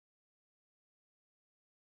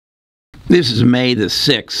This is May the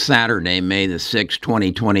 6th, Saturday, May the 6th,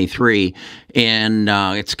 2023, and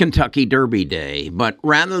it's Kentucky Derby Day. But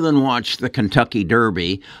rather than watch the Kentucky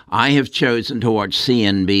Derby, I have chosen to watch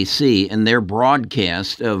CNBC and their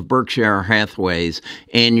broadcast of Berkshire Hathaway's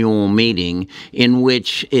annual meeting, in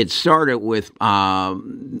which it started with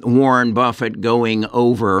Warren Buffett going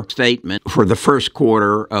over statement for the first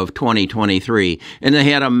quarter of 2023, and they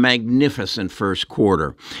had a magnificent first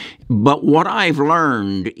quarter. But what I've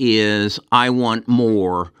learned is I want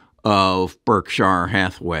more of Berkshire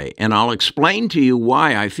Hathaway, and I'll explain to you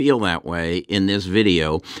why I feel that way in this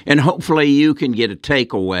video, and hopefully you can get a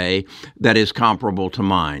takeaway that is comparable to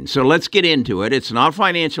mine. So let's get into it. It's not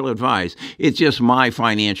financial advice. It's just my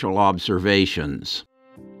financial observations.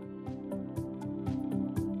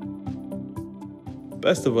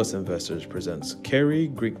 Best of Us Investors presents Kerry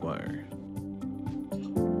Griegmeyer.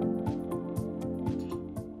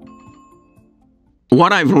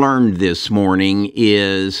 What I've learned this morning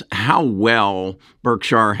is how well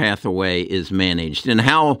Berkshire Hathaway is managed, and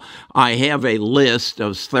how I have a list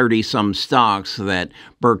of 30-some stocks that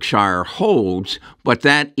Berkshire holds, but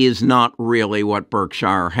that is not really what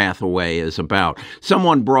Berkshire Hathaway is about.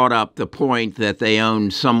 Someone brought up the point that they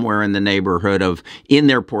own somewhere in the neighborhood of, in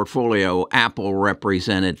their portfolio, Apple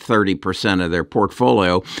represented 30% of their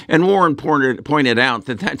portfolio, and Warren pointed out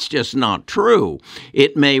that that's just not true.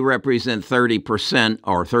 It may represent 30%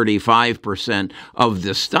 or 35% of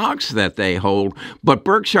the stocks that they hold, but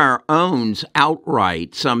Berkshire owns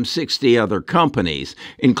outright some 60 other companies,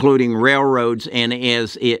 including railroads, and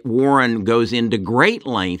Warren goes into great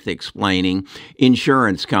length explaining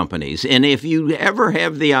insurance companies. And if you ever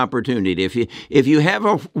have the opportunity, if you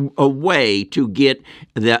have a way to get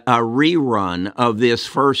a rerun of this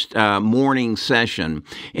first morning session,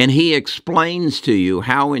 and he explains to you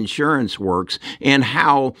how insurance works and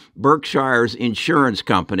how Berkshire's insurance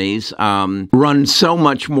companies run so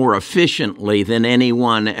much more efficiently than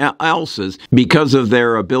anyone else's because of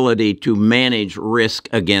their ability to manage risk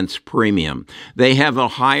against premium. They have a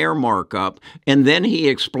higher markup, and then he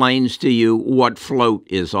explains to you what float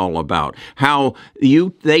is all about, how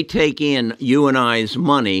they take in you and I's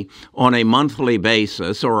money on a monthly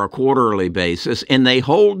basis or a quarterly basis, and they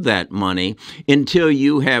hold that money until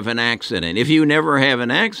you have an accident. If you never have an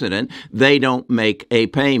accident, they don't make a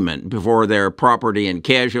payment for their property and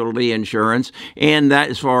casualty insurance, and that,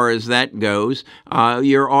 as far as that goes,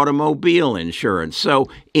 your automobile insurance. So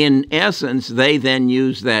in essence, they then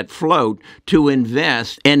use that float to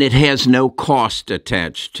invest, and it has no cost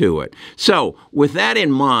attached to it. So with that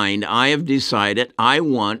in mind, I have decided I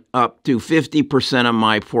want up to 50% of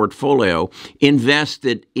my portfolio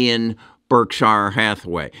invested in Berkshire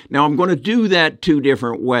Hathaway. Now, I'm going to do that two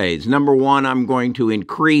different ways. Number one, I'm going to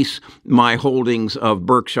increase my holdings of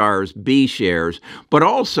Berkshire's B shares, but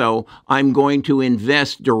also I'm going to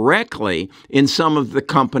invest directly in some of the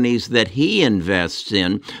companies that he invests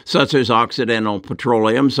in, such as Occidental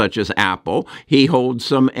Petroleum, such as Apple. He holds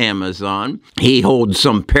some Amazon. He holds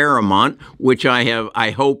some Paramount, which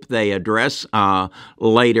I hope they address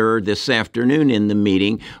later this afternoon in the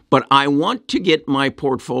meeting. But I want to get my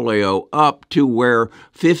portfolio up to where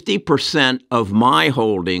 50% of my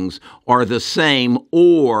holdings are the same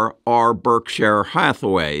or are Berkshire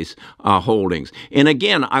Hathaway's holdings. And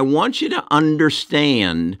again, I want you to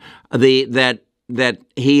understand that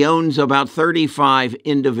he owns about 35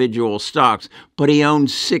 individual stocks, but he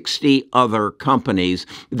owns 60 other companies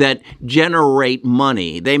that generate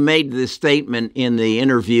money. They made this statement in the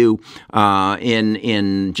interview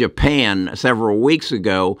in Japan several weeks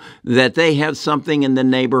ago that they have something in the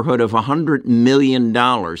neighborhood of $100 million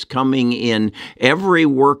coming in every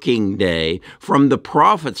working day from the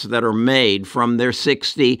profits that are made from their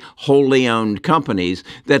 60 wholly owned companies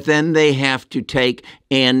that then they have to take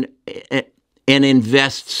and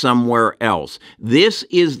invest somewhere else. This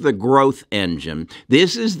is the growth engine.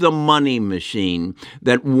 This is the money machine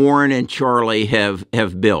that Warren and Charlie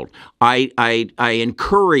have built. I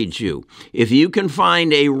encourage you, if you can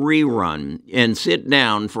find a rerun and sit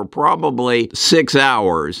down for probably 6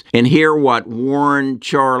 hours and hear what Warren,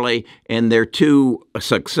 Charlie, and their two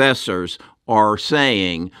successors are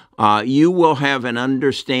saying, you will have an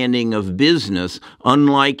understanding of business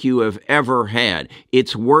unlike you have ever had.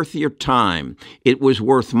 It's worth your time. It was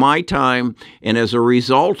worth my time, and as a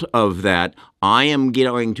result of that, I am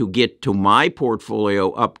going to get to my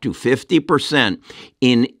portfolio up to 50%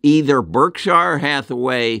 in either Berkshire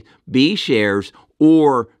Hathaway B shares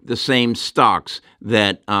or the same stocks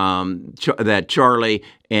that that Charlie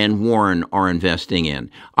and Warren are investing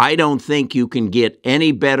in. I don't think you can get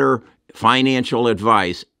any better financial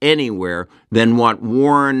advice anywhere than what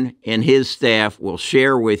Warren and his staff will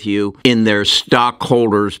share with you in their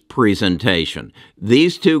stockholders presentation.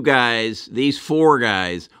 These four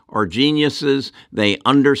guys are geniuses. They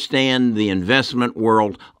understand the investment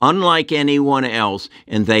world unlike anyone else,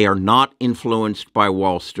 and they are not influenced by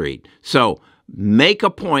Wall Street. So make a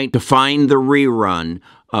point to find the rerun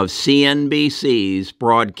of CNBC's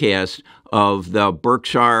broadcast of the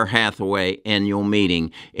Berkshire Hathaway annual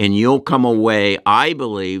meeting, and you'll come away, I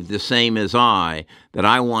believe, the same as that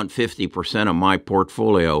I want 50% of my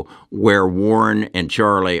portfolio where Warren and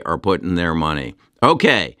Charlie are putting their money.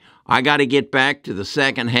 Okay, I got to get back to the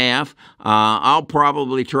second half. I'll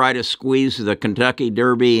probably try to squeeze the Kentucky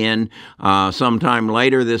Derby in sometime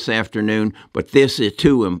later this afternoon, but this is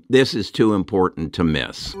too important to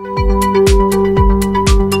miss.